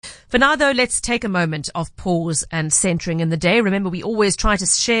For now, though, let's take a moment of pause and centering in the day. Remember, we always try to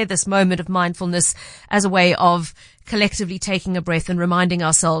share this moment of mindfulness as a way of collectively taking a breath and reminding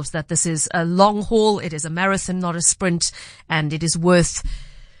ourselves that this is a long haul. It is a marathon, not a sprint, and it is worth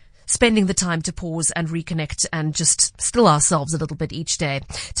spending the time to pause and reconnect and just still ourselves a little bit each day.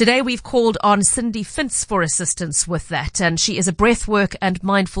 Today, we've called on Cindy Fintz for assistance with that, and she is a breathwork and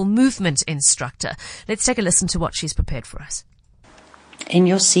mindful movement instructor. Let's take a listen to what she's prepared for us. In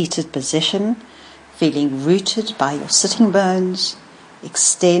your seated position, feeling rooted by your sitting bones,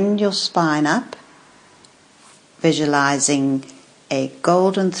 extend your spine up, visualizing a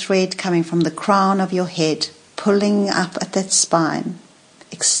golden thread coming from the crown of your head, pulling up at that spine,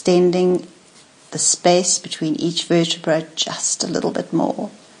 extending the space between each vertebra just a little bit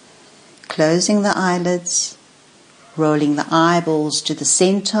more, closing the eyelids, rolling the eyeballs to the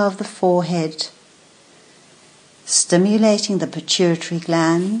center of the forehead, stimulating the pituitary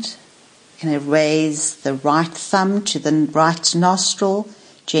gland. You're going to raise the right thumb to the right nostril,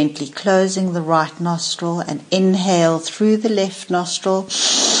 gently closing the right nostril, and inhale through the left nostril.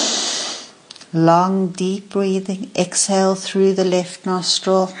 Long, deep breathing. Exhale through the left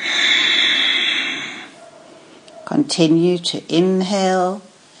nostril. Continue to inhale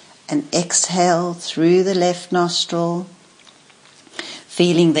and exhale through the left nostril,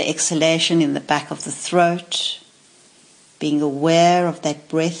 feeling the exhalation in the back of the throat, being aware of that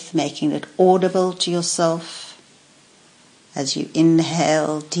breath, making it audible to yourself as you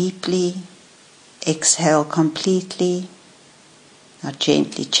inhale deeply, exhale completely. Now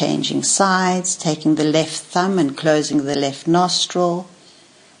gently changing sides, taking the left thumb and closing the left nostril,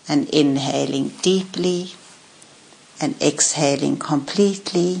 and inhaling deeply and exhaling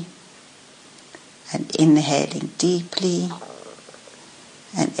completely, and inhaling deeply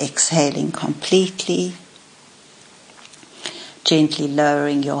and exhaling completely. Gently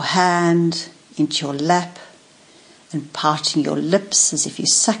lowering your hand into your lap and parting your lips as if you're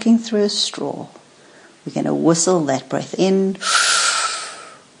sucking through a straw. We're going to whistle that breath in,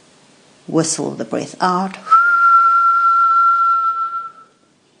 whistle the breath out,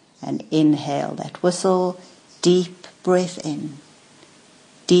 and inhale that whistle. Deep breath in,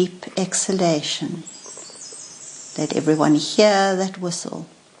 deep exhalation. Let everyone hear that whistle.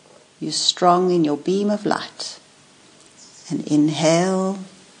 You're strong in your beam of light. And inhale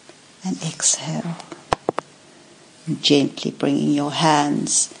and exhale. And gently bringing your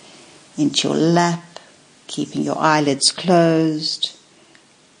hands into your lap, keeping your eyelids closed,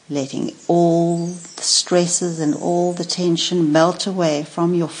 letting all the stresses and all the tension melt away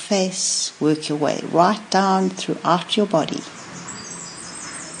from your face, work your way right down throughout your body.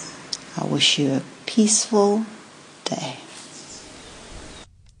 I wish you a peaceful day.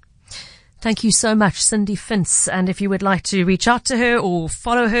 Thank you so much, Cindy Fintz. And if you would like to reach out to her or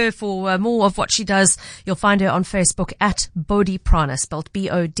follow her for more of what she does, you'll find her on Facebook at Bodhiprana, spelled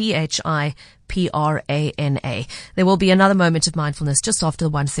Bodhiprana. There will be another moment of mindfulness just after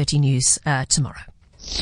the 1:30 news tomorrow.